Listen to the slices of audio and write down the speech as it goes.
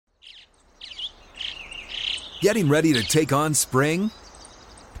Getting ready to take on spring?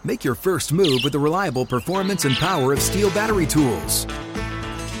 Make your first move with the reliable performance and power of Steel battery tools.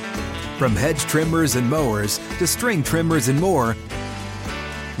 From hedge trimmers and mowers to string trimmers and more,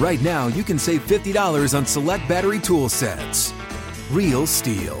 right now you can save $50 on select battery tool sets. Real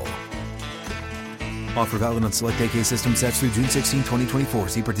Steel. Offer valid on select AK system sets through June 16, 2024.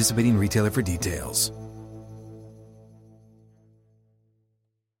 See participating retailer for details.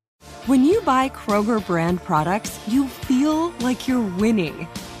 When you buy Kroger brand products, you feel like you're winning.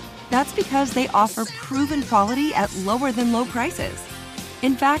 That's because they offer proven quality at lower than low prices.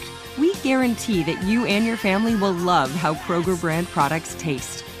 In fact, we guarantee that you and your family will love how Kroger brand products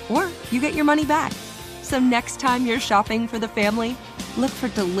taste, or you get your money back. So next time you're shopping for the family, look for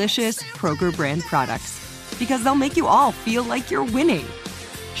delicious Kroger brand products, because they'll make you all feel like you're winning.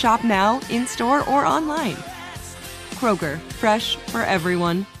 Shop now, in-store, or online. Kroger, fresh for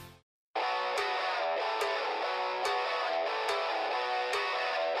everyone.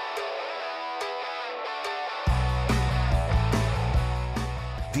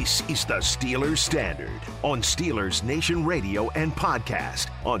 This is the Steelers Standard on Steelers Nation Radio and podcast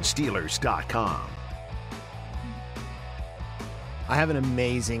on Steelers.com. I have an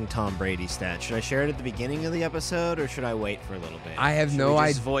amazing Tom Brady stat. Should I share it at the beginning of the episode, or should I wait for a little bit? I have should no we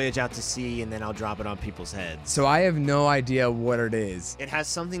idea. Just voyage out to sea, and then I'll drop it on people's heads. So I have no idea what it is. It has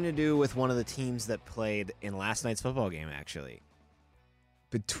something to do with one of the teams that played in last night's football game, actually.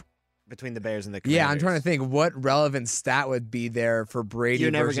 Between the Bears and the Commanders. Yeah, I'm trying to think what relevant stat would be there for Brady. You're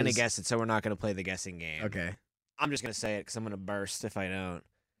never versus... going to guess it, so we're not going to play the guessing game. Okay. I'm just going to say it because I'm going to burst if I don't.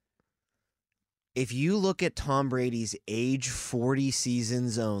 If you look at Tom Brady's age 40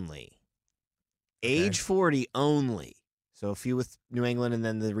 seasons only, age 40 only, so a few with New England and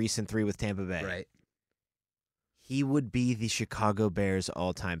then the recent 3 with Tampa Bay, Right. He would be the Chicago Bears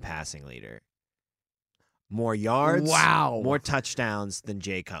all-time passing leader. More yards, more touchdowns than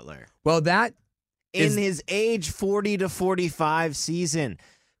Jay Cutler. Well, that in his age 40 to 45 season.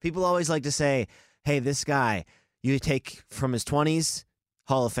 People always like to say, hey, this guy, you take from his 20s,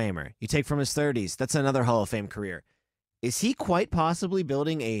 Hall of Famer. You take from his 30s, that's another Hall of Fame career. Is he quite possibly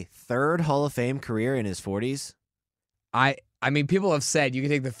building a third Hall of Fame career in his 40s? I mean, people have said you can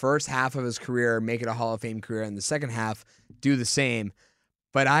take the first half of his career, make it a Hall of Fame career, and the second half do the same.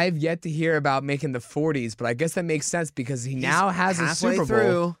 But I've yet to hear about making the 40s, but I guess that makes sense because he now has a Super Bowl.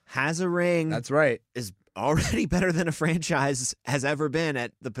 Through, has a ring. That's right. Is already better than a franchise has ever been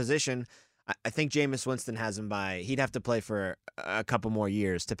at the position. I think Jameis Winston has him by, he'd have to play for a couple more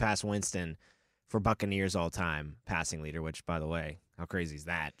years to pass Winston for Buccaneers all-time passing leader, which, by the way, how crazy is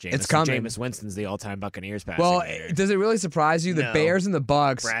that? It's coming. Jameis Winston's the all-time Buccaneers passing leader. Well, does it really surprise you? The Bears and the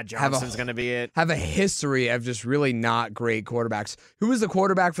Bucs Brad Johnson's going to be it. Have a history of just really not great quarterbacks. Who was the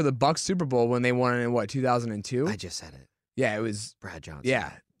quarterback for the Bucs Super Bowl when they won in, 2002? I just said it. Yeah, it was Brad Johnson.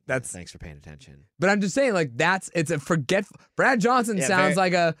 Yeah. Thanks for paying attention. But I'm just saying, it's a forgetful. Brad Johnson sounds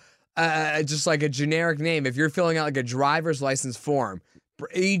like just like a generic name. If you're filling out like a driver's license form,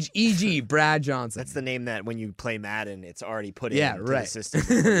 E.g. Brad Johnson. That's the name that when you play Madden, it's already put into right. the system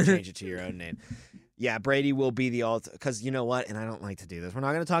before you change it to your own name. Yeah, Brady will be the because you know what, and I don't like to do this. We're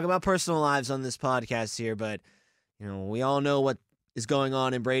not going to talk about personal lives on this podcast here, but we all know what is going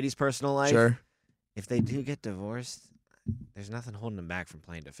on in Brady's personal life. Sure. If they do get divorced, there's nothing holding them back from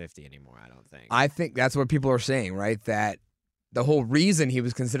playing to 50 anymore, I don't think. I think that's what people are saying, right? That the whole reason he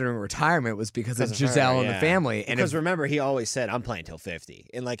was considering retirement was because of Giselle and the family. And because remember, he always said, I'm playing till 50.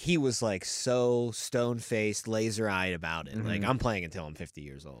 And he was so stone-faced, laser-eyed about it. Mm-hmm. I'm playing until I'm 50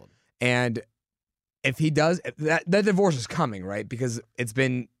 years old. And if he does, that divorce is coming, right? Because it's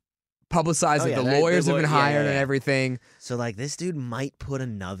been publicized that the lawyers have been hired and everything. So this dude might put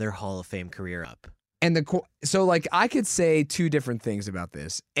another Hall of Fame career up. And I could say two different things about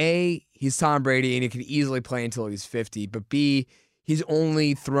this. A, he's Tom Brady and he could easily play until he's 50. But B, he's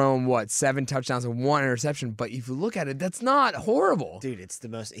only thrown 7 touchdowns and 1 interception. But if you look at it, that's not horrible. Dude,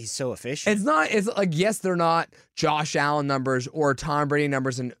 he's so efficient. It's yes, they're not Josh Allen numbers or Tom Brady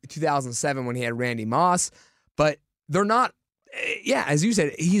numbers in 2007 when he had Randy Moss, but they're not. Yeah, as you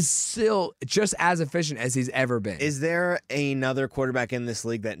said, he's still just as efficient as he's ever been. Is there another quarterback in this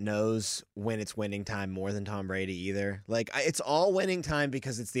league that knows when it's winning time more than Tom Brady either? It's all winning time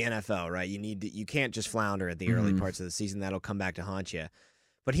because it's the NFL, right? You can't just flounder at the early parts of the season. That'll come back to haunt you.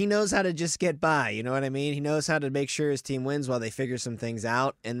 But he knows how to just get by, you know what I mean? He knows how to make sure his team wins while they figure some things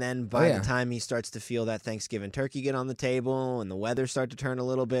out. And then by the time he starts to feel that Thanksgiving turkey get on the table and the weather start to turn a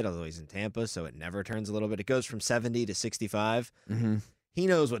little bit, although he's in Tampa, so it never turns a little bit. It goes from 70 to 65. Mm-hmm. He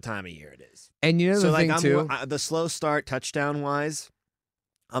knows what time of year it is. And the thing, too? The slow start touchdown-wise,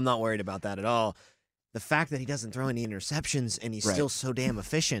 I'm not worried about that at all. the fact that he doesn't throw any interceptions and he's still so damn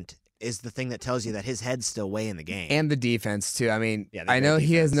efficient is the thing that tells you that his head's still way in the game. And the defense, too. I mean, Yeah, I know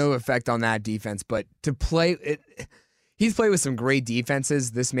he has no effect on that defense, but to play it, he's played with some great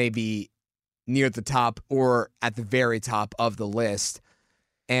defenses. This may be near the top or at the very top of the list.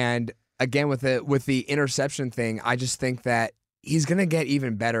 And again, with the interception thing, I just think that he's going to get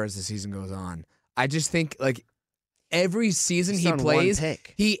even better as the season goes on. I just think, like, every season he plays,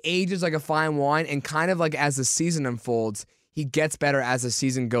 he ages like a fine wine, and kind of like as the season unfolds, he gets better as the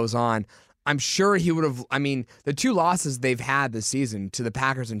season goes on. I'm sure he would have, I mean, the 2 losses they've had this season to the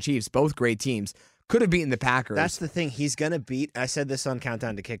Packers and Chiefs, both great teams, could have beaten the Packers. That's the thing. He's going to beat, I said this on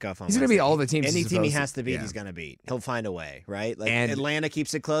Countdown to Kickoff on He's going to beat all the teams. Any team he has to beat, he's going to beat. He'll find a way, right? Like, and Atlanta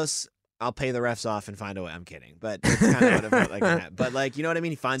keeps it close, I'll pay the refs off and find a way. I'm kidding, but that's kind of what it felt like that. But, like, you know what I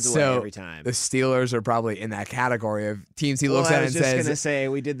mean? He finds a way every time. The Steelers are probably in that category of teams he looks at and says... I was just going to say,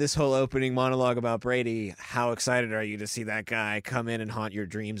 we did this whole opening monologue about Brady. How excited are you to see that guy come in and haunt your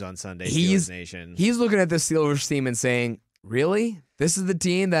dreams on Sunday, Steelers Nation? He's looking at the Steelers team and saying, really? This is the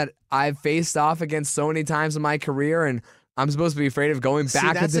team that I've faced off against so many times in my career, and I'm supposed to be afraid of going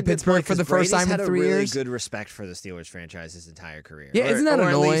back into Pittsburgh for the first time in 3 years? Brady's had a really good respect for the Steelers franchise his entire career. Yeah, isn't that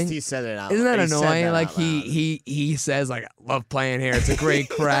annoying? Or at least he said it out. Isn't that annoying? Like, he says, like, I love playing here. It's a great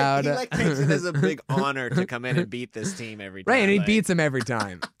crowd. he takes it as a big honor to come in and beat this team every time. Right, and he beats them every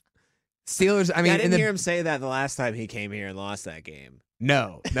time. Steelers, I mean... I didn't hear him say that the last time he came here and lost that game.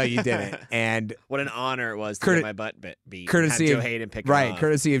 No, you didn't. And what an honor it was to get my butt beat. Courtesy have of Joe Hayden pick right,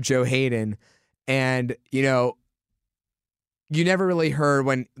 courtesy of Joe Hayden. And, you know, you never really heard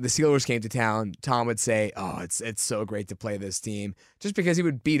when the Steelers came to town, Tom would say, oh, it's so great to play this team, just because he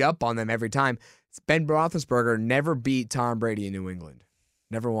would beat up on them every time. Ben Roethlisberger never beat Tom Brady in New England.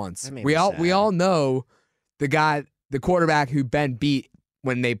 Never once. We all know the quarterback who Ben beat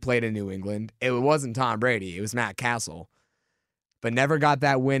when they played in New England. It wasn't Tom Brady. It was Matt Castle. But never got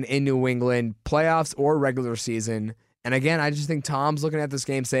that win in New England, playoffs or regular season. And again, I just think Tom's looking at this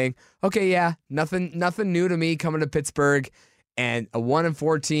game saying, okay, yeah, nothing new to me coming to Pittsburgh. And a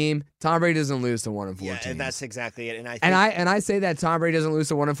 1-4 team, Tom Brady doesn't lose to 1-4 teams. Yeah, that's exactly it. And I say that Tom Brady doesn't lose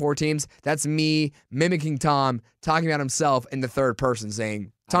to 1-4 teams. That's me mimicking Tom, talking about himself in the third person,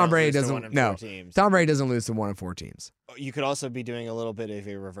 saying Tom Brady doesn't. No, Tom Brady doesn't lose to 1-4 teams. You could also be doing a little bit of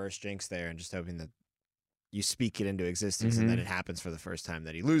a reverse jinx there, and just hoping that you speak it into existence, and then it happens for the first time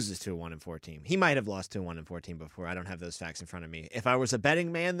that he loses to a 1-4 team. He might have lost to a 1-4 team before. I don't have those facts in front of me. If I was a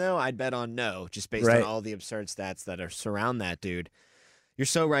betting man, though, I'd bet on no, just based on all the absurd stats that are surround that dude. You're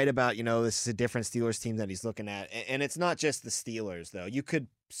so right about, this is a different Steelers team that he's looking at. And it's not just the Steelers, though. You could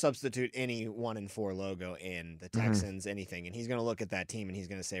substitute any 1-4 logo in, the Texans, anything, and he's going to look at that team and he's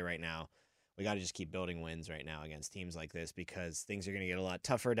going to say right now, we got to just keep building wins right now against teams like this, because things are going to get a lot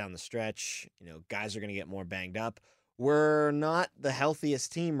tougher down the stretch. Guys are going to get more banged up. We're not the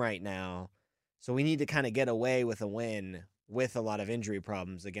healthiest team right now, so we need to kind of get away with a win with a lot of injury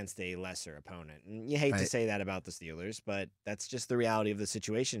problems against a lesser opponent. And you hate to say that about the Steelers, but that's just the reality of the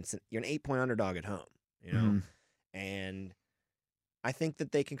situation. You're an 8-point underdog at home, and I think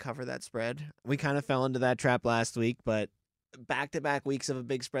that they can cover that spread. We kind of fell into that trap last week, but back-to-back weeks of a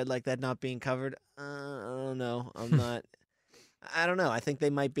big spread like that not being covered, I don't know. I don't know. I think they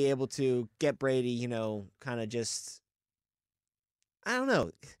might be able to get Brady, kind of just, I don't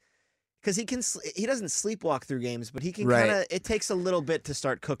know. Because he doesn't sleepwalk through games, but he can kind of, it takes a little bit to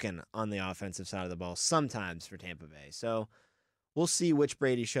start cooking on the offensive side of the ball sometimes for Tampa Bay. So we'll see which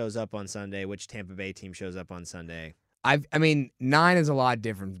Brady shows up on Sunday, which Tampa Bay team shows up on Sunday. I mean, 9 is a lot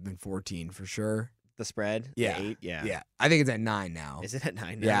different than 14 for sure. The spread? Yeah. The 8? Yeah. Yeah. I think it's at 9 now. Is it at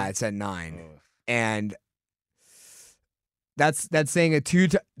 9 now? Yeah, it's at 9. Oh. And that's saying a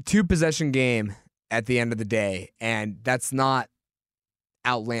two possession game at the end of the day, and that's not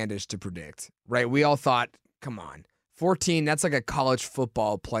outlandish to predict, right? We all thought, come on, 14, that's like a college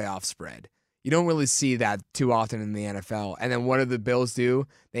football playoff spread. You don't really see that too often in the NFL. And then what did the Bills do?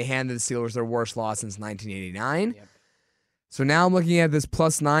 They handed the Steelers their worst loss since 1989. Yep. So now I'm looking at this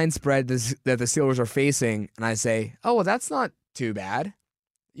 +9 spread that the Steelers are facing, and I say, oh, well, that's not too bad.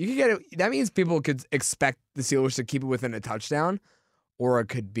 You could get it. That means people could expect the Steelers to keep it within a touchdown, or it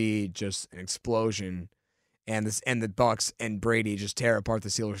could be just an explosion, and the Bucs and Brady just tear apart the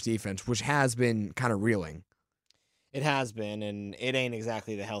Steelers defense, which has been kind of reeling. It has been, and it ain't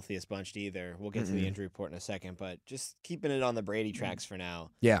exactly the healthiest bunch either. We'll get to the injury report in a second, but just keeping it on the Brady tracks for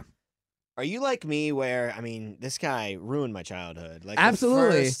now. Yeah. Are you like me where, this guy ruined my childhood? Like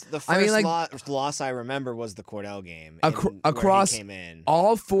absolutely. The first loss I remember was the Cordell game. Across he came in.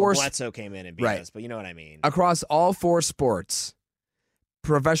 All four. Bledsoe came in and beat us, but you know what I mean. Across all 4 sports,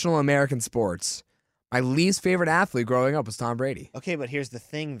 professional American sports, My least favorite athlete growing up was Tom Brady. Okay, but here's the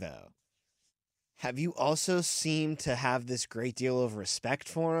thing, though. Have you also seemed to have this great deal of respect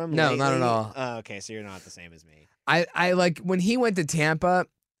for him? No, lately? not at all. Oh, okay, so you're not the same as me. I like when he went to Tampa,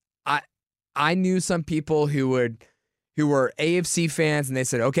 I knew some people who were AFC fans, and they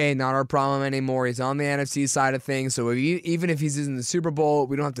said, okay, not our problem anymore. He's on the NFC side of things, so even if he's in the Super Bowl,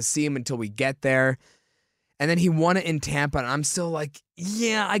 we don't have to see him until we get there. And then he won it in Tampa, and I'm still like,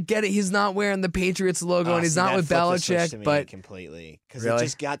 yeah, I get it. He's not wearing the Patriots logo, and he's not with Belichick, but completely, because Really? it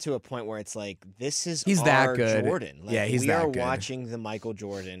just got to a point where it's like, this is He's our that good. Jordan. Like, Yeah, he's we that are good. watching the Michael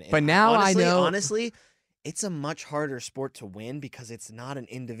Jordan. But And now honestly, I know. honestly, it's a much harder sport to win because it's not an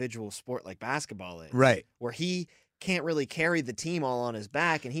individual sport like basketball is, Right. where he can't really carry the team all on his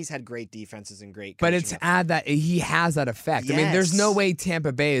back, and he's had great defenses and great. But coaching it's up- at that he has that effect. I mean, there's no Yes. way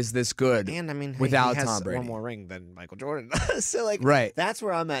Tampa Bay is this good. And I mean, without he has Tom Brady. one more ring than Michael Jordan. So like, Right. that's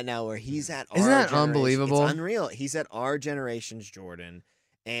where I'm at now, where he's at. Isn't our that generation. unbelievable? It's unreal. He's at our generation's Jordan,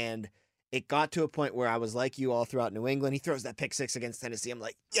 and it got to a point where I was like you all throughout New England. He throws that pick six against Tennessee. I'm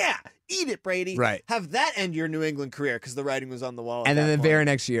like, yeah, eat it, Brady. Right. Have that end your New England career because the writing was on the wall. And then the point. very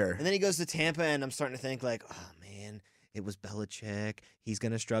next year. And then he goes to Tampa, and I'm starting to think like, oh man, it was Belichick. He's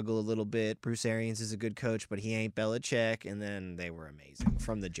gonna struggle a little bit. Bruce Arians is a good coach, but he ain't Belichick. And then they were amazing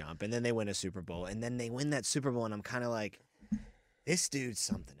from the jump. And then they win a Super Bowl, and then they win that Super Bowl, and I'm kind of like, this dude's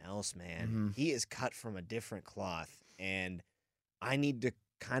something else, man. Mm-hmm. He is cut from a different cloth, and I need to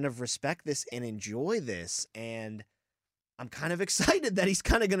kind of respect this and enjoy this. And I'm kind of excited that he's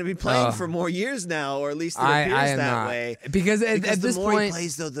kind of going to be playing for more years now, or at least it appears I am that not. way. Because at the this more point, he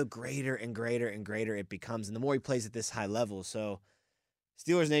plays, though, the greater and greater and greater it becomes, and the more he plays at this high level. So,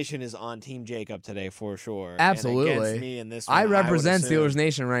 Steelers Nation is on Team Jacob today for sure. Absolutely. And against me in this one, I would represent assume. Steelers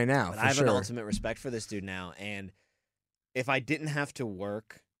Nation right now. But For I have sure. an ultimate respect for this dude now, and if I didn't have to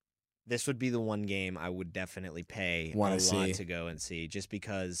work, this would be the one game I would definitely pay Wanna a see. lot to go and see, just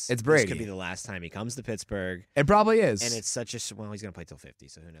because It's this Brady. could be the last time he comes to Pittsburgh, It probably is. and it's such a well, he's gonna play till 50,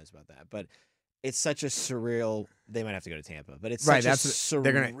 so who knows about that? But it's such a surreal. They might have to go to Tampa, but it's Right, such that's a what-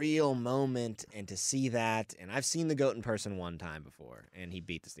 they're gonna- surreal moment, and to see that, and I've seen the GOAT in person one time before, and he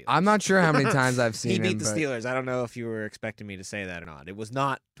beat the Steelers. I'm not sure how many times I've seen he him. beat the but Steelers. I don't know if you were expecting me to say that or not. It was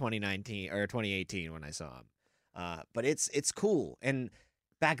not 2019 or 2018 when I saw him. But it's cool. And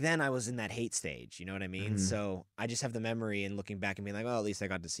back then I was in that hate stage. You know what I mean? Mhm. So I just have the memory and looking back and being like, oh, at least I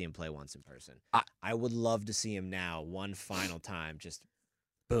got to see him play once in person. I would love to see him now one final time. Just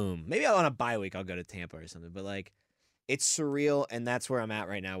boom. Maybe on a bye week I'll go to Tampa or something. But like, it's surreal, and that's where I'm at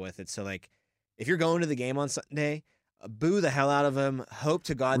right now with it. So like, if you're going to the game on Sunday, boo the hell out of him. Hope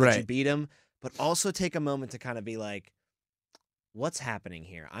to God that you Right. beat him, but also take a moment to kind of be like, what's happening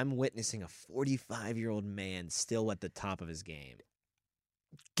here? I'm witnessing a 45-year-old man still at the top of his game.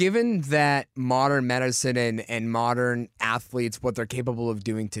 given that modern medicine and modern athletes, what they're capable of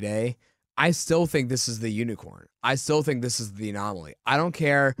doing today, I still think this is the unicorn. I still think this is the anomaly. I don't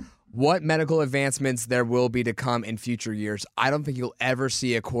care what medical advancements there will be to come in future years. I don't think you'll ever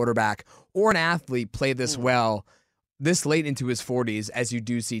see a quarterback or an athlete play this well this late into his 40s as you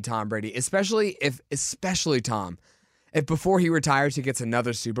do see Tom Brady, especially Tom, if before he retires he gets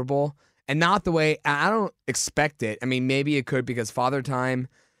another Super Bowl. And not the way, I don't expect it. I mean, maybe it could because Father Time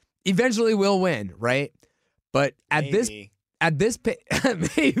eventually will win, right? But at this Maybe.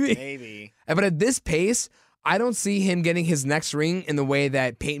 but at this pace, I don't see him getting his next ring in the way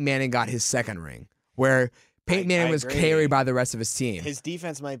that Peyton Manning got his second ring, where Peyton Manning was agree. carried by the rest of his team. His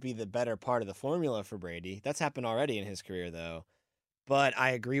defense might be the better part of the formula for Brady. That's happened already in his career, though. But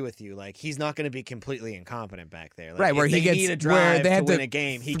I agree with you. Like, he's not going to be completely incompetent back there. Like, Right, where if he they gets- need a where drive they to have win to- a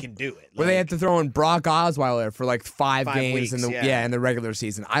game, he can do it. Where they Like, had to throw in Brock Osweiler for like 5 5 games in weeks, the yeah. in the regular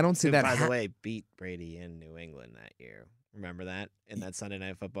season. I don't see who, that. by the way, beat Brady in New England that year. Remember that in that Sunday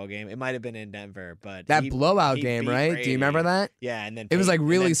night football game? It might have been in Denver, but that he blowout he game, beat right? Brady. Do you remember that? Yeah, and then It was like Peyton-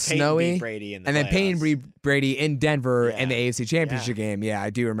 really and then Peyton snowy, beat Brady in the And then Peyton playoffs. beat Brady in Denver in the Yeah. AFC Championship game. Yeah, I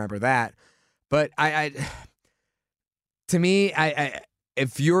do remember that. But to me,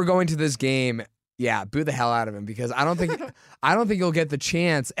 if you're going to this game, yeah, boo the hell out of him because I don't think you'll get the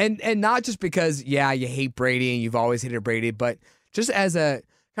chance. And not just because you hate Brady and you've always hated Brady, but just as a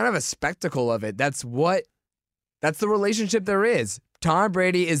kind of a spectacle of it. That's the relationship there is. Tom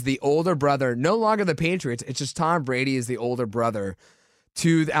Brady is the older brother, no longer the Patriots. It's just Tom Brady is the older brother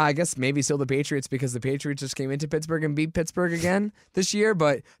to, I guess, maybe still the Patriots because the Patriots just came into Pittsburgh and beat Pittsburgh again this year.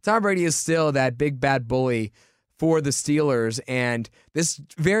 But Tom Brady is still that big bad bully for the Steelers. And this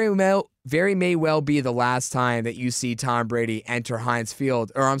very may well be the last time that you see Tom Brady enter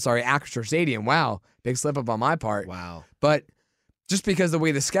Acrisure Stadium. Wow, big slip up on my part. Wow. But just because the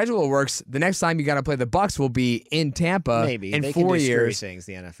way the schedule works, the next time you got to play the Bucs will be in Tampa Maybe in they 4 can do years. screwy things,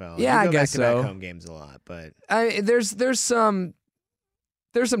 the NFL. Yeah, You I go guess back-to-back so. home games a lot, but There's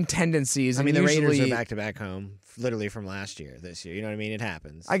some tendencies. I mean, and the Raiders usually, are back-to-back home, literally from last year, this year. You know what I mean? It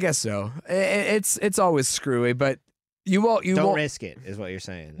happens. I guess so. It's always screwy, but you won't. Don't risk it, is what you're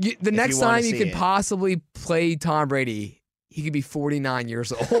saying. The If next you wanna time you see could it. possibly play Tom Brady, he could be 49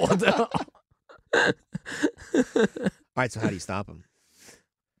 years old. All right, so how do you stop him?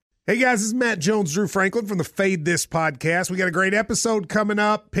 Hey guys, this is Matt Jones, Drew Franklin from the Fade This podcast. We got a great episode coming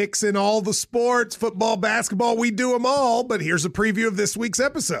up, picks in all the sports, football, basketball, we do them all, but here's a preview of this week's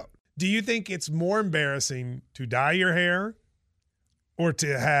episode. Do you think it's more embarrassing to dye your hair or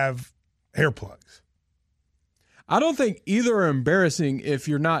to have hair plugs? I don't think either are embarrassing if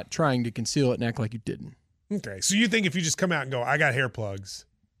you're not trying to conceal it and act like you didn't. Okay, so you think if you just come out and go, I got hair plugs.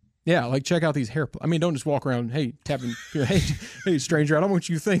 Yeah, like check out these hair plugs. I mean, don't just walk around, hey, tapping, hey, stranger, I don't want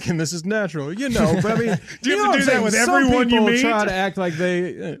you thinking this is natural. You know, but I mean, Do you have know to what do I'm that saying? with Some everyone you people meet? try to act like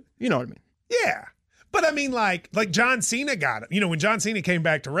they, you know what I mean. Yeah. But I mean, like John Cena got it. You know, when John Cena came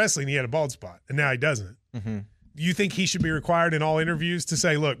back to wrestling, he had a bald spot, and now he doesn't. Mm-hmm. You think he should be required in all interviews to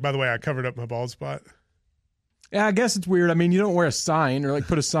say, look, by the way, I covered up my bald spot? Yeah, I guess it's weird. I mean, you don't wear a sign or like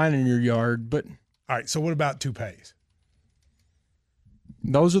put a sign in your yard, but All right, so what about toupees?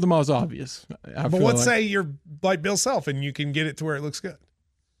 those are the most obvious. I But feel let's like. say you're like Bill Self and you can get it to where it looks good.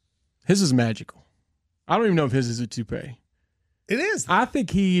 His is magical. I don't even know if his is a toupee. It is. I think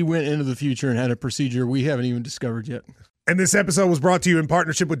he went into the future and had a procedure we haven't even discovered yet. And this episode was brought to you in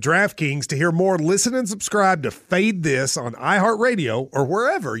partnership with DraftKings. To hear more, listen and subscribe to Fade This on iHeartRadio or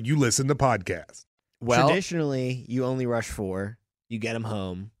wherever you listen to podcasts. Well, Traditionally, you only rush 4. You get them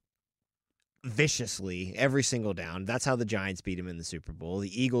home viciously every single down. That's how the Giants beat him in the Super Bowl.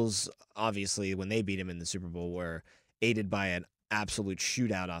 The Eagles, obviously, when they beat him in the Super Bowl, were aided by an absolute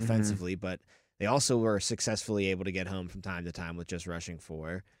shootout offensively, but they also were successfully able to get home from time to time with just rushing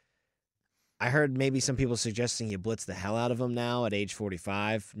 4. I heard maybe some people suggesting you blitz the hell out of him now at age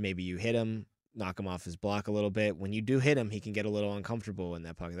 45. Maybe you hit him, knock him off his block a little bit. When you do hit him, he can get a little uncomfortable in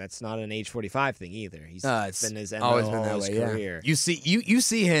that pocket. That's not an age 45 thing either. He's it's been his always MO been that all his way. career. Yeah. You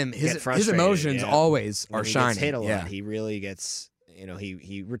see him. Get His frustrated, emotions yeah. always When are he shining. gets hit a lot, yeah. he really gets,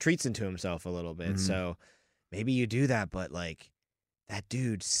 he retreats into himself a little bit. Mhm. So maybe you do that, but like that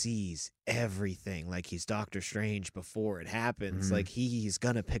dude sees everything. Like he's Doctor Strange before it happens. Mhm. Like he's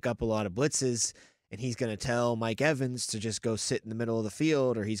gonna pick up a lot of blitzes. And he's going to tell Mike Evans to just go sit in the middle of the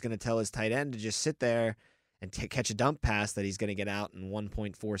field, or he's going to tell his tight end to just sit there and catch a dump pass that he's going to get out in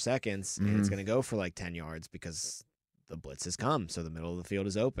 1.4 seconds, and it's going to go for like 10 yards because the blitz has come, so the middle of the field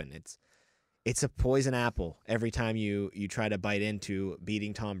is open. It's a poison apple every time you try to bite into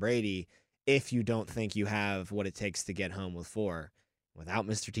beating Tom Brady if you don't think you have what it takes to get home with 4. Without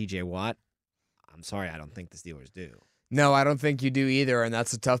Mr. TJ Watt, I'm sorry, I don't think the Steelers do. No, I don't think you do either, and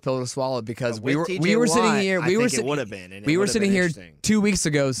that's a tough pill to swallow because But we with were TJ sitting Watt, here. I think it would have been. And it We were would have sitting been here interesting. 2 weeks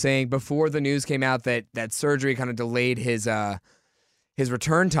ago saying before the news came out that surgery kind of delayed his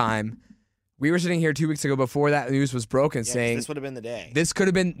return time. We were sitting here 2 weeks ago before that news was broken, Yeah, 'cause saying this would have been the day. this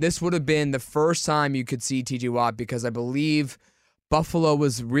would have been the first time you could see TJ Watt because I believe Buffalo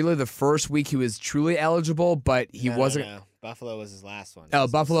was really the first week he was truly eligible, but he No, wasn't. No. Buffalo was his last one. Oh,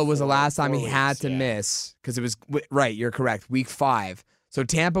 Buffalo was the last time 4 he had weeks, to yeah. miss because it was right. You're correct. Week 5. So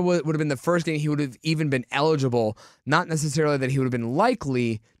Tampa would have been the first game he would have even been eligible. Not necessarily that he would have been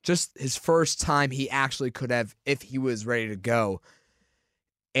likely, just his first time he actually could have if he was ready to go.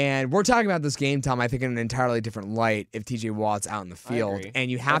 And we're talking about this game, Tom, I think in an entirely different light if TJ Watt's out in the field. agree. And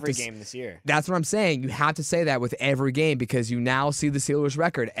you have Every to game this year. That's what I'm saying. You have to say that with every game because you now see the Steelers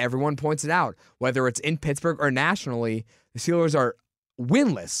record. Everyone points it out. Whether it's in Pittsburgh or nationally, the Steelers are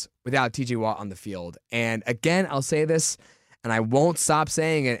winless without TJ Watt on the field. And again, I'll say this, and I won't stop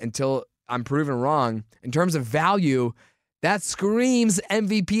saying it until I'm proven wrong. In terms of value, that screams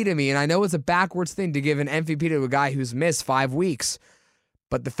MVP to me. And I know it's a backwards thing to give an MVP to a guy who's missed 5 weeks.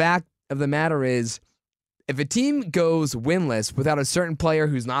 But the fact of the matter is, if a team goes winless without a certain player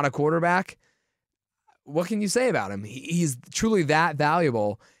who's not a quarterback, what can you say about him? He's truly that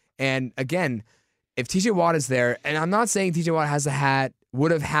valuable. And again, if TJ Watt is there, and I'm not saying TJ Watt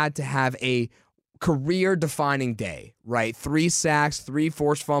would have had to have a career-defining day, right? 3 sacks, 3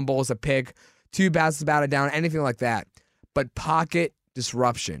 forced fumbles, a pick, 2 batted down, anything like that. But pocket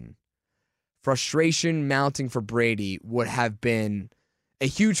disruption, frustration mounting for Brady would have been a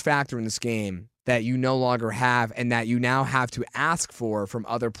huge factor in this game that you no longer have and that you now have to ask for from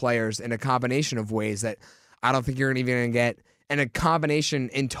other players in a combination of ways that I don't think you're even going to get and a combination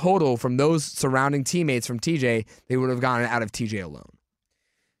in total from those surrounding teammates from TJ, they would have gotten out of TJ alone.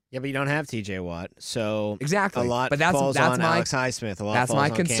 Yeah, but you don't have TJ Watt, so Exactly. a lot But that's falls on my, Alex Highsmith. A lot that's falls my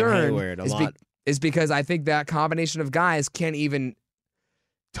on Cam concern Hayward. is because I think that combination of guys can't even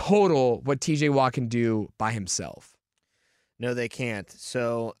total what TJ Watt can do by himself. No, they can't.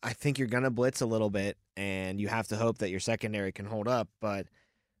 So I think you're going to blitz a little bit, and you have to hope that your secondary can hold up. But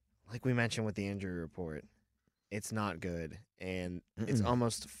like we mentioned with the injury report, it's not good. And it's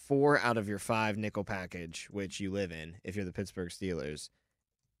almost 4 out of your 5 nickel package, which you live in if you're the Pittsburgh Steelers,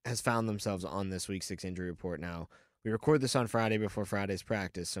 has found themselves on this Week 6 injury report. Now, we record this on Friday before Friday's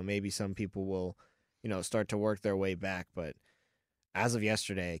practice, so maybe some people will, start to work their way back. But as of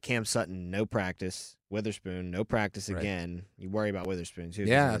yesterday, Cam Sutton, no practice. Witherspoon, no practice again. You worry about Witherspoon, too.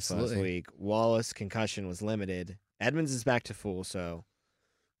 Yeah, absolutely. Last week. Wallace, concussion was limited. Edmonds is back to full, so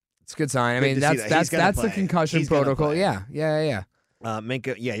it's a good sign. I good mean, to see that's that. the concussion He's gonna protocol. play. Yeah.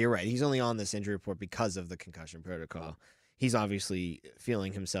 Minka, yeah, you're right. He's only on this injury report because of the concussion protocol. He's obviously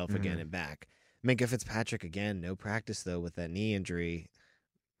feeling himself again and back. Minka Fitzpatrick, again, no practice, though, with that knee injury.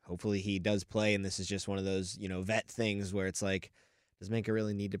 Hopefully he does play, and this is just one of those, vet things where it's like, does Minka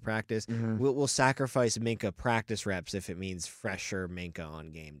really need to practice? We'll sacrifice Minka practice reps if it means fresher Minka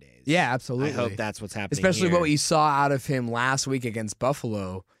on game days. Yeah, absolutely. I hope that's what's happening Especially here. what you saw out of him last week against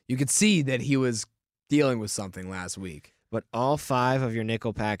Buffalo. You could see that he was dealing with something last week. But all 5 of your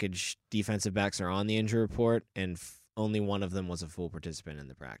nickel package defensive backs are on the injury report, and only one of them was a full participant in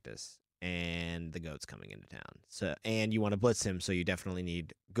the practice. And the GOAT's coming into town. And you want to blitz him, so you definitely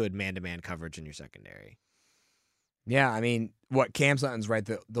need good man-to-man coverage in your secondary. Yeah, I mean, Cam Sutton's right,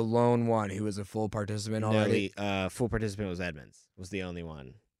 the lone one who was a full participant already. Full participant was Edmonds, was the only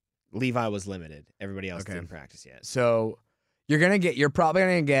one. Levi was limited. Everybody else didn't practice yet. So you're probably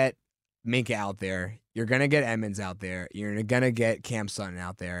gonna get Minka out there. You're gonna get Edmonds out there. You're gonna get Cam Sutton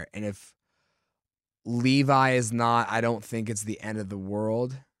out there. And if Levi is not, I don't think it's the end of the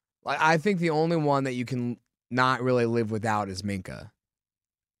world. I think the only one that you can not really live without is Minka.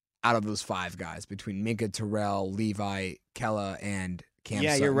 Out of those 5 guys, between Minka, Terrell, Levi, Kella, and Cam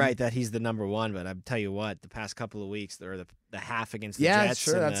Sutton. You're right that he's the number one, but I tell you what, the past couple of weeks, or the half against the Yeah, Jets,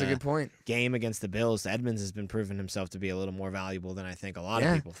 sure, and that's a the good point. game against the Bills, Edmonds has been proving himself to be a little more valuable than I think a lot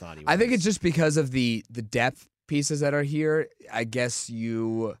of people thought he was. I think it's just because of the depth pieces that are here. I guess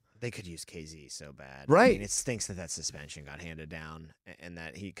they could use KZ so bad. Right. I mean, it stinks that suspension got handed down, and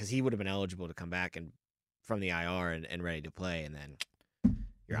that because he would have been eligible to come back and from the IR and ready to play, and then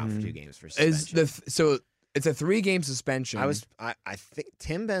you're out for 2 games for suspension. So it's a 3-game suspension. I think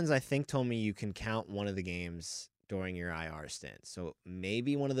Tim Benz told me you can count one of the games during your IR stint. So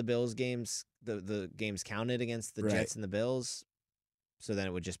maybe one of the Bills games, the games counted against the Jets and the Bills. So then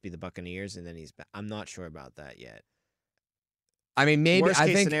it would just be the Buccaneers, and then he's back. I'm not sure about that yet. I mean, maybe Worst I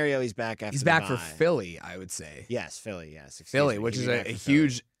case think scenario, he's back after he's the back bye. for Philly. I would say Yes, Philly. Yes, Philly, which is a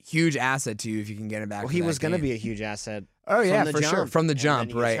huge asset to you if you can get him back. Well, for he that was going to game. be a huge asset. Oh yeah, from the for jump. sure, from the And jump,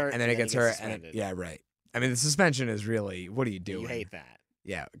 then he right? hurt, And then it gets hurt. suspended. Yeah, right. I mean, the suspension is really, what are you doing? You hate that.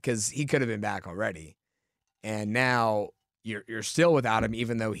 Yeah, because he could have been back already, and now you're still without him,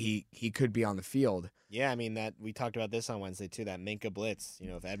 even though he could be on the field. Yeah, I mean that we talked about this on Wednesday too. That Minka blitz.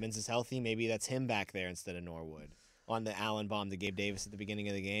 If Edmonds is healthy, maybe that's him back there instead of Norwood on the Allen bomb to Gabe Davis at the beginning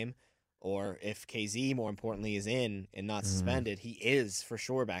of the game. Or if KZ, more importantly, is in and not suspended, he is for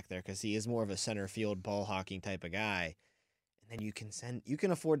sure back there because he is more of a center field ball hawking type of guy. And then you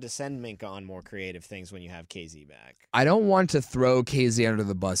can afford to send Minka on more creative things when you have KZ back. I don't want to throw KZ under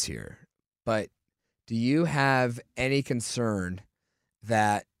the bus here, but do you have any concern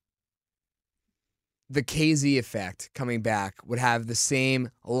that the KZ effect coming back would have the same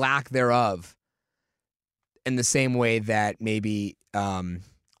lack thereof in the same way that maybe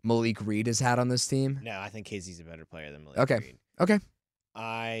Malik Reed has had on this team? No, I think KZ's a better player than Malik Reed. Okay.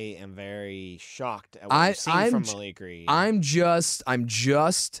 I am very shocked at what I've seen from Malik Reed. I'm just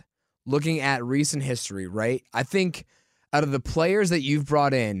looking at recent history, right? I think out of the players that you've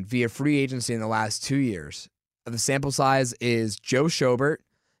brought in via free agency in the last 2 years, the sample size is Joe Schobert,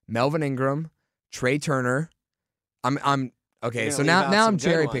 Melvin Ingram, Trey Turner. Okay, so now I'm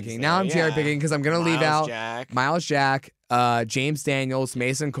cherry picking. Now I'm cherry picking because I'm gonna leave out Miles Jack, James Daniels,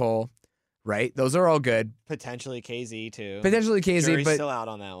 Mason Cole. Right, those are all good. Potentially KZ too. Jury's but still out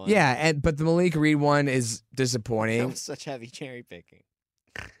on that one. Yeah, but the Malik Reed one is disappointing. That was such heavy cherry picking.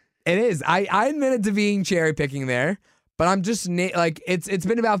 It is. I admit it to being cherry picking there, but I'm just it's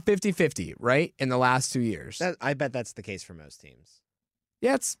been about 50-50, right, in the last 2 years. I bet that's the case for most teams.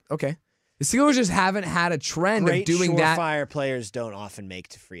 Yeah, it's okay. The Steelers just haven't had a trend of doing that. Surefire players don't often make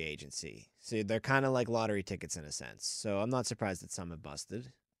to free agency. See, they're kind of like lottery tickets in a sense. So I'm not surprised that some have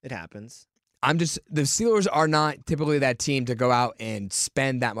busted. It happens. The Steelers are not typically that team to go out and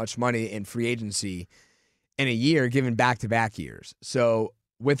spend that much money in free agency in a year, given back-to-back years. So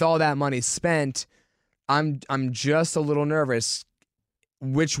with all that money spent, I'm just a little nervous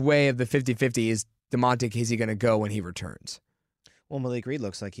which way of the 50-50 is DeMonte Casey going to go when he returns. Well, Malik Reed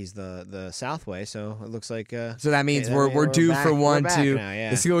looks like he's the South way, so it looks like. So that means we're due back, for one to. Now, yeah.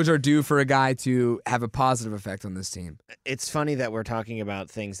 The Steelers are due for a guy to have a positive effect on this team. It's funny that we're talking about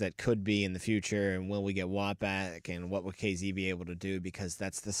things that could be in the future, and will we get Watt back, and what would KZ be able to do? Because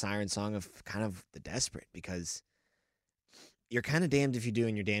that's the siren song of kind of the desperate. Because you're kind of damned if you do,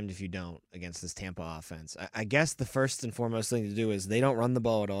 and you're damned if you don't against this Tampa offense. I guess the first and foremost thing to do is they don't run the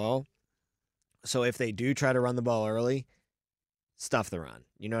ball at all. So if they do try to run the ball early, stuff the run.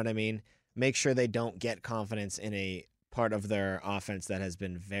 You know what I mean? Make sure they don't get confidence in a part of their offense that has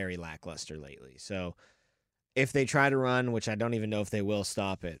been very lackluster lately. So if they try to run, which I don't even know if they will,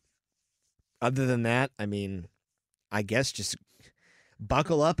 stop it. Other than that, I mean, I guess just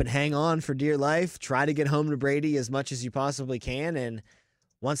buckle up and hang on for dear life. Try to get home to Brady as much as you possibly can. And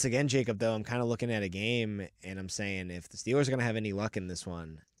once again, Jacob, though, I'm kind of looking at a game and I'm saying if the Steelers are going to have any luck in this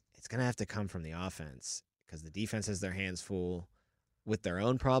one, it's going to have to come from the offense because the defense has their hands full with their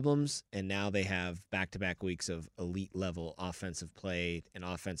own problems, and now they have back-to-back weeks of elite-level offensive play and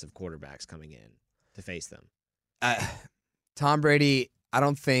offensive quarterbacks coming in to face them. Tom Brady, I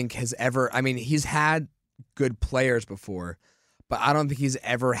don't think has ever – I mean, he's had good players before, but I don't think he's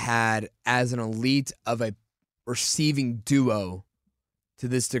ever had as an elite of a receiving duo to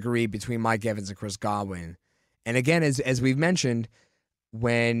this degree between Mike Evans and Chris Godwin. And again, as we've mentioned,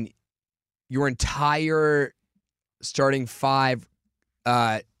 when your entire starting five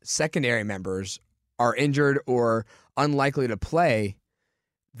secondary members are injured or unlikely to play,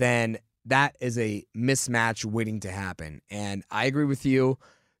 then that is a mismatch waiting to happen. And I agree with you.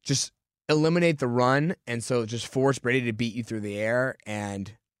 Just eliminate the run, and so just force Brady to beat you through the air.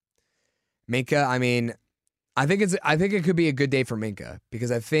 And Minkah, I mean, I think it could be a good day for Minkah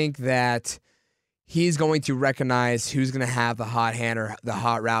because I think that he's going to recognize who's going to have the hot hand or the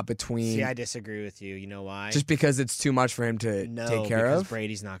hot route between. See, I disagree with you. You know why? Just because it's too much for him to take care because of?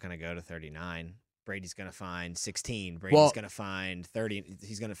 Brady's not going to go to 39. Brady's going to find 16. Brady's going to find 30.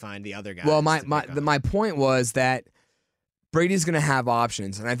 He's going to find the other guys. Well, my point was that Brady's going to have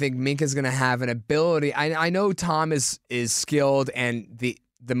options, and I think Minkah's going to have an ability. I know Tom is skilled and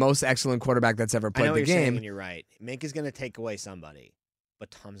the most excellent quarterback that's ever played I know the what you're game. saying when you're right. Minkah's going to take away somebody. But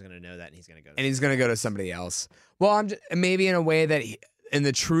Tom's going to know that, and he's going to go. He's going to go to somebody else. Well, maybe in a way that, in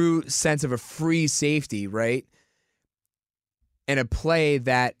the true sense of a free safety, right? In a play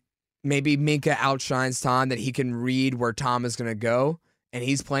that maybe Minkah outshines Tom, that he can read where Tom is going to go, and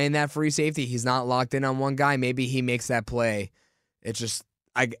he's playing that free safety. He's not locked in on one guy. Maybe he makes that play. It's just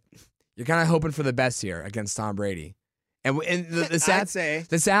you're kind of hoping for the best here against Tom Brady. And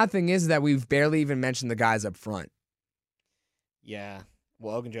the sad thing is that we've barely even mentioned the guys up front. Yeah.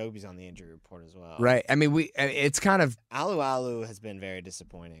 Well, Ogunjobi's on the injury report as well. Right. I mean, it's kind of Alu has been very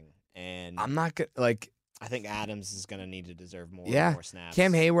disappointing, and I'm not good. I think Adams is going to need to deserve more snaps.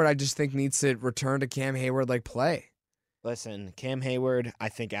 Cam Hayward, I just think needs to return to Cam Hayward play. Listen, Cam Hayward, I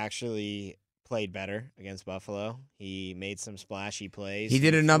think actually played better against Buffalo. He made some splashy plays. He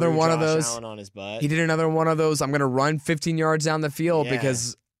did another one of those. Allen on his butt. He did another one of those. I'm going to run 15 yards down the field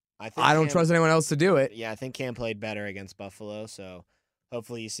because I don't trust anyone else to do it. Yeah, I think Cam played better against Buffalo, so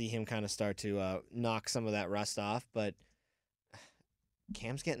hopefully you see him kind of start to knock some of that rust off. But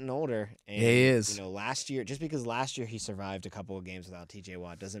Cam's getting older. And, he is. You know, just because last year he survived a couple of games without TJ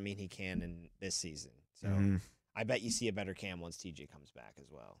Watt doesn't mean he can in this season. So I bet you see a better Cam once TJ comes back as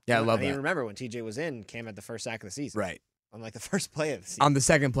well. Yeah, I love that. You remember when TJ was in, Cam had the first sack of the season. Right. On the first play of the season. On the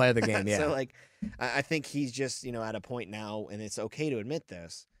second play of the game, yeah. So I think he's just, at a point now, and it's okay to admit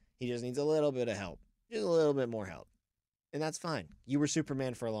this, he just needs a little bit of help. Just a little bit more help. And that's fine. You were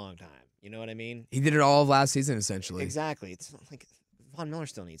Superman for a long time. You know what I mean? He did it all of last season, essentially. Exactly. It's like Von Miller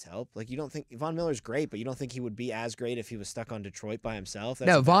still needs help. You don't think Von Miller's great, but you don't think he would be as great if he was stuck on Detroit by himself?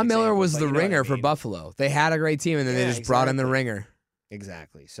 No, Von Miller was the ringer for Buffalo. They had a great team, and then they just brought in the ringer.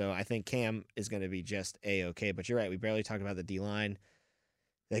 Exactly. So I think Cam is going to be just A-okay. But you're right. We barely talked about the D-line.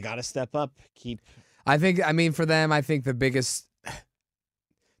 They got to step up. For them, I think the biggest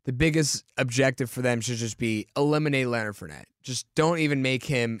objective for them should just be eliminate Leonard Fournette. Just don't even make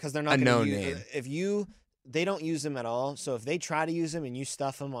him a known name. They don't use him at all. So if they try to use him and you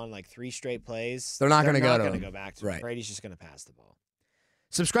stuff him on 3 straight plays, they're not going to go back to him. Right. Brady's just going to pass the ball.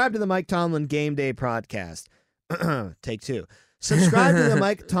 Subscribe to the Mike Tomlin Game Day podcast. Take 2. Subscribe to the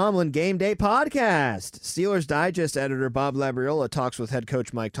Mike Tomlin Game Day Podcast. Steelers Digest editor Bob Labriola talks with head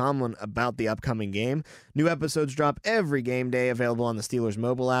coach Mike Tomlin about the upcoming game. New episodes drop every game day, available on the Steelers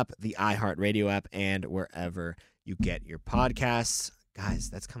mobile app, the iHeartRadio app, and wherever you get your podcasts.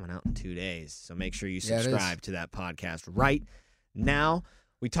 Guys, that's coming out in 2 days, so make sure you subscribe to that podcast right now.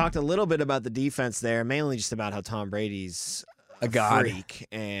 We talked a little bit about the defense there, mainly just about how Tom Brady's a freak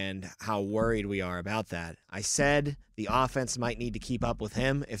and how worried we are about that. I said the offense might need to keep up with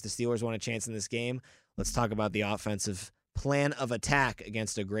him if the Steelers want a chance in this game. Let's talk about the offensive plan of attack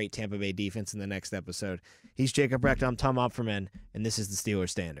against a great Tampa Bay defense in the next episode. He's Jacob Recht. I'm Tom Opferman, and this is the Steelers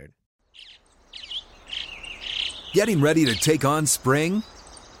Standard. Getting ready to take on spring?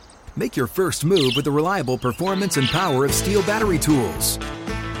 Make your first move with the reliable performance and power of Steel battery tools.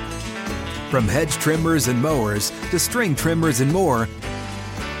 From hedge trimmers and mowers to string trimmers and more,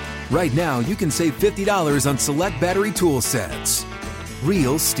 right now you can save $50 on select battery tool sets.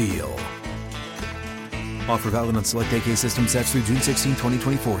 Real Steel. Offer valid on select AK system sets through June 16,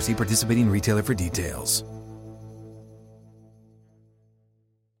 2024. See participating retailer for details.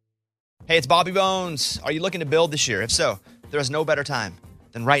 Hey, it's Bobby Bones. Are you looking to build this year? If so, there is no better time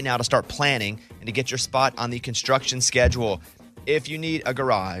than right now to start planning and to get your spot on the construction schedule. If you need a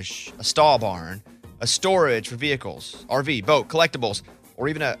garage, a stall barn, a storage for vehicles, RV, boat, collectibles, or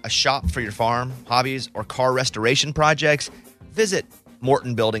even a shop for your farm, hobbies, or car restoration projects, visit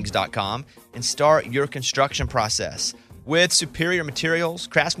MortonBuildings.com and start your construction process. With superior materials,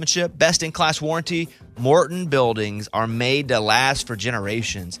 craftsmanship, best-in-class warranty, Morton Buildings are made to last for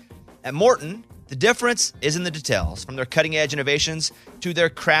generations. At Morton, the difference is in the details. From their cutting-edge innovations to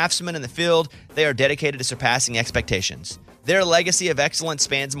their craftsmen in the field, they are dedicated to surpassing expectations. Their legacy of excellence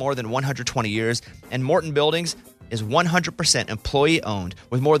spans more than 120 years, and Morton Buildings is 100% employee-owned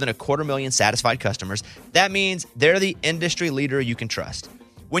with more than 250,000 satisfied customers. That means they're the industry leader you can trust.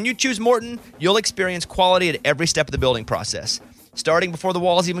 When you choose Morton, you'll experience quality at every step of the building process, starting before the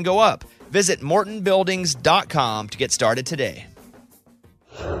walls even go up. Visit MortonBuildings.com to get started today.